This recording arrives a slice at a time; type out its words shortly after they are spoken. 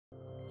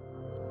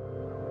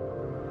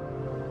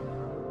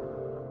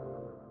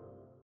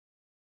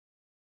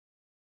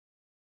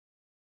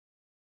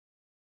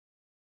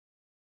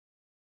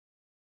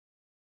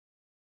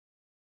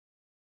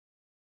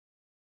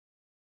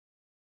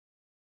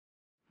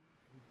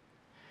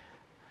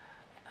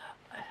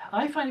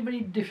I find it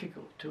very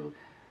difficult to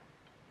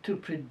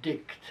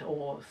predict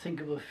or think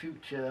of a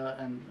future,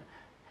 and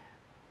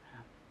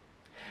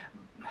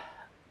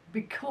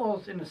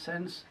because in a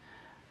sense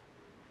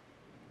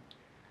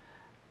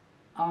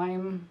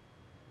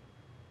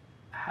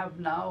have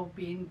now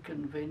been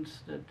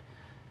convinced that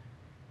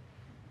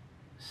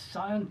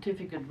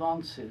scientific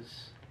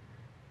advances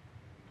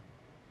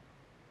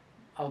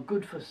are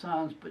good for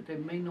science, but they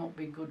may not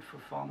be good for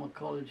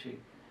pharmacology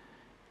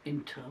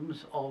in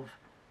terms of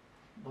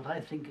what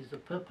I think is the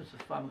purpose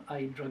of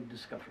i.e. drug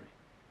discovery.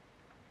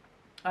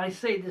 I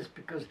say this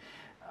because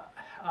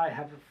I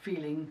have a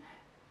feeling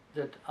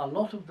that a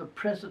lot of the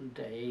present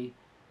day,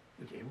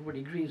 which everybody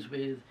agrees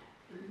with,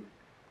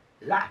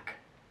 lack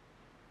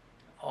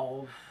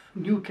of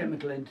new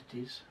chemical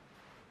entities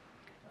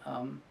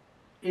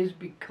is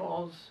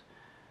because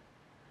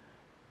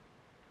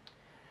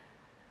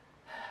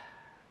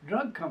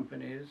drug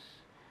companies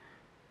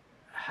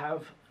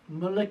have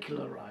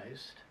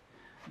molecularized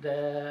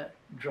their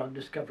drug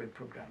discovery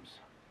programs,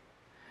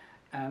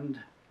 and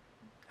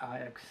I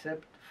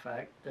accept the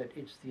fact that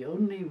it's the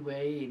only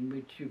way in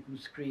which you can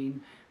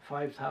screen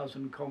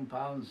 5,000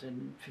 compounds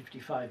in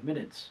 55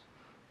 minutes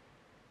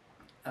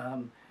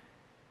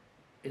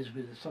is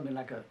with something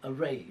like an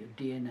array, a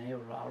DNA or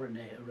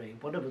RNA array,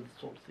 whatever the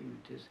sort of thing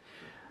it is.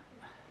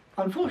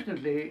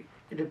 Unfortunately,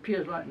 it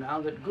appears right now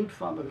that good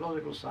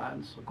pharmacological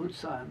science, or good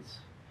science,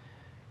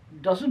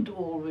 doesn't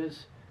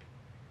always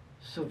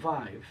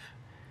survive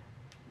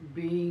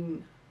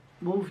being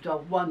moved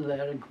up one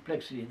layer in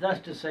complexity.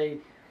 That's to say,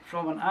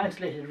 from an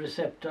isolated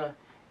receptor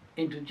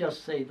into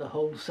just, say, the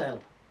whole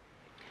cell.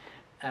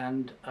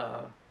 And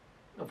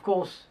of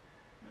course,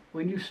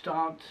 when you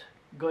start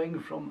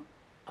going from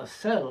a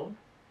cell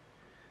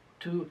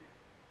to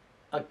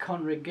a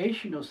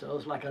congregation of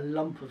cells, like a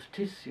lump of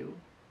tissue,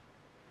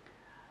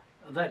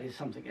 that is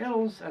something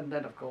else. And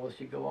then, of course,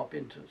 you go up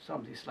into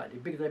something slightly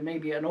bigger. There may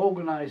be an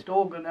organized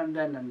organ, and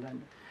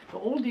then. So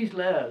all these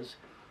layers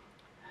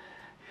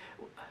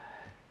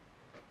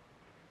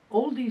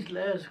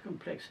of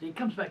complexity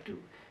comes back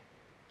to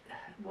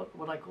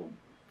what I call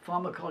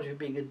pharmacology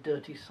being a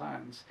dirty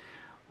science.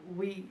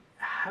 We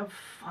have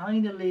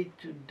finally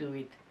to do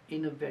it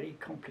in a very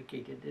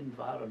complicated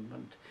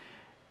environment.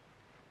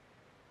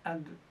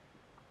 And the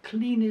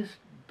cleanest,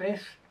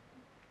 best,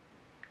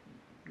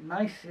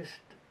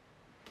 nicest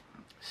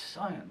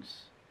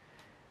science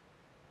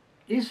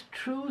is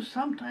true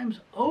sometimes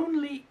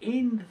only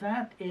in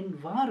that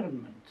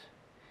environment.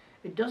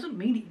 It doesn't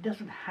mean it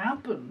doesn't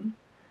happen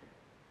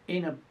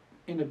in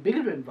a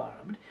bigger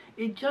environment.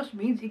 It just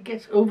means it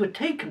gets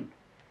overtaken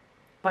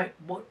by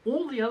what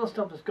all the other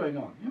stuff that's going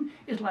on.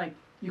 It's like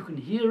you can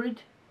hear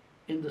it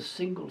in the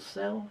single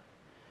cell.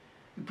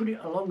 You put it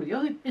along with the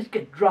other, it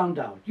gets drowned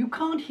out. You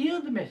can't hear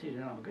the message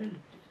anymore. It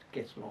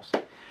gets lost.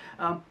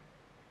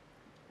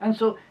 And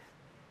so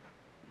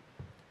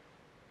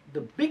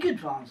the big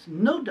advance,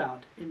 no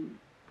doubt, in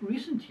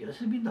recent years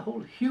has been the whole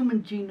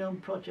human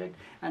genome project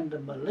and the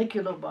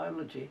molecular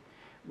biology,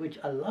 which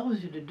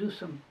allows you to do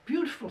some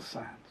beautiful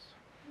science,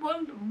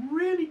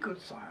 really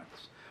good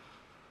science.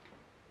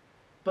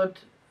 But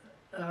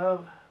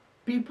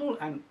people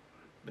and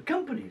the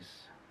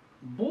companies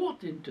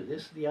bought into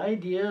this, the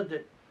idea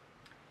that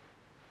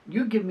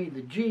you give me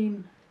the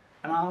gene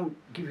and I'll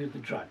give you the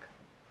drug.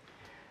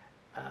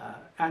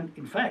 And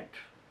in fact,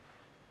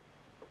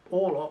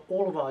 all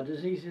of our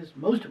diseases,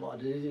 most of our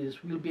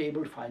diseases, we'll be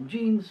able to find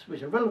genes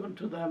which are relevant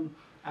to them,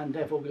 and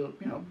therefore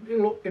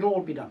it'll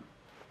all be done.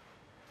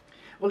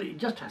 Well, it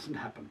just hasn't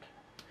happened.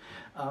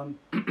 I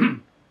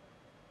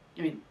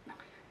mean,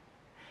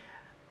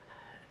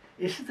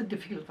 this is the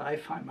difficulty I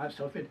find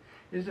myself in,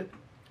 is that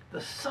the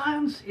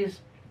science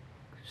is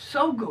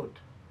so good,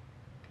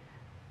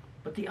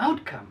 but the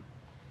outcome,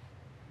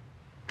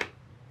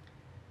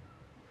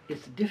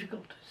 it's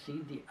difficult to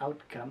see the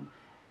outcome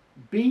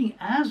being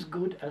as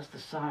good as the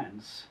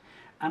science.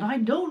 And I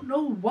don't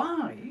know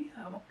why,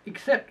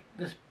 except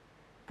this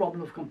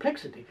problem of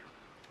complexity.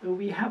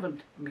 We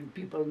haven't, I mean,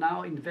 people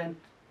now invent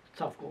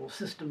stuff called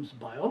systems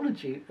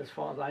biology, as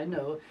far as I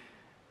know.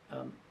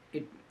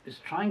 It is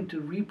trying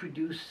to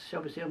reproduce,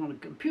 shall we say, on a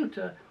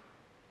computer,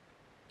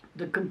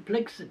 the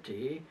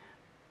complexity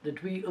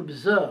that we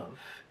observe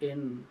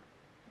in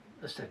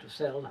a set of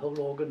cells, whole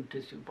organ,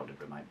 tissue,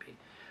 whatever it might be.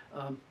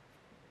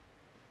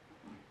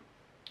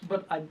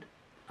 But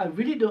I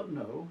really don't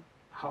know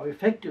how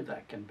effective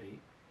that can be.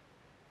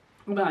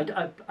 I mean,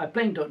 I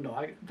plain don't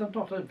know. That's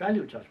not a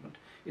value judgment,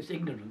 it's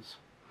ignorance.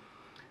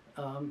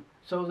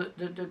 So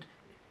that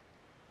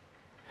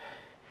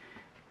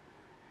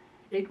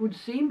it would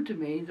seem to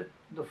me that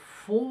the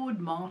forward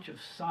march of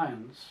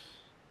science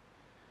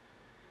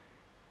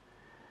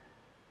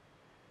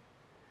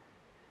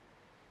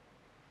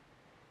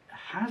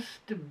has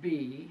to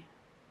be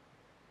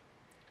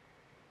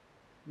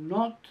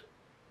not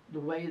the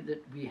way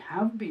that we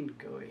have been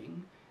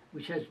going,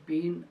 which has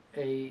been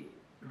a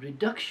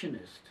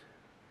reductionist,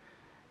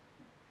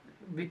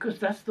 because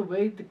that's the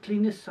way the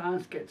cleanest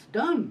science gets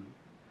done.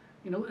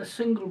 You know, a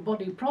single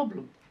body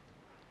problem.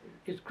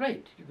 it's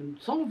great. You can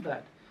solve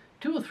that.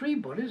 2 or 3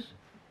 bodies,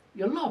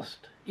 you're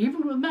lost.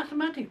 Even with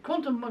mathematics,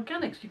 quantum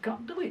mechanics, you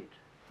can't do it.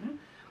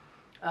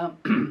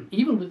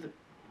 Even with the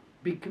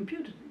big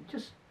computers, it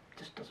just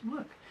doesn't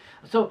work.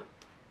 So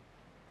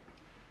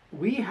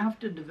we have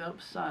to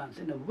develop science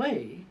in a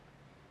way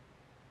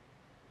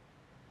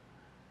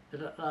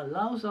that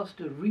allows us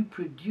to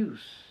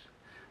reproduce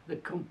the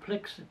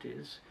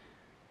complexities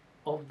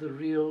of the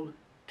real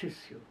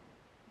tissue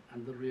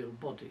and the real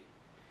body.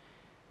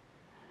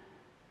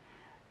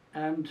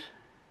 And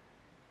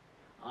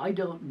I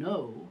don't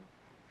know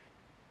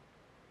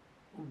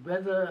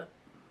whether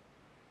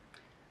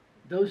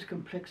those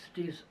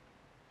complexities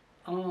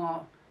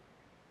are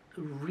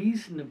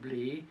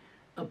reasonably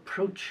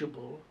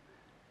approachable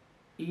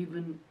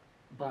even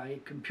by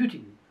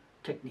computing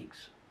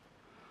techniques,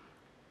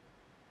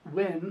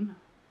 when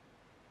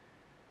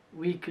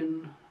we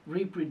can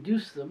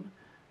reproduce them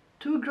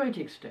to a great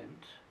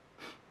extent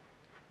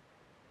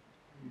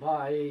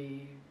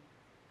by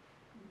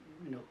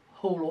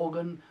whole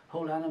organ,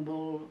 whole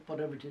animal,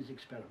 whatever it is,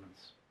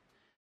 experiments.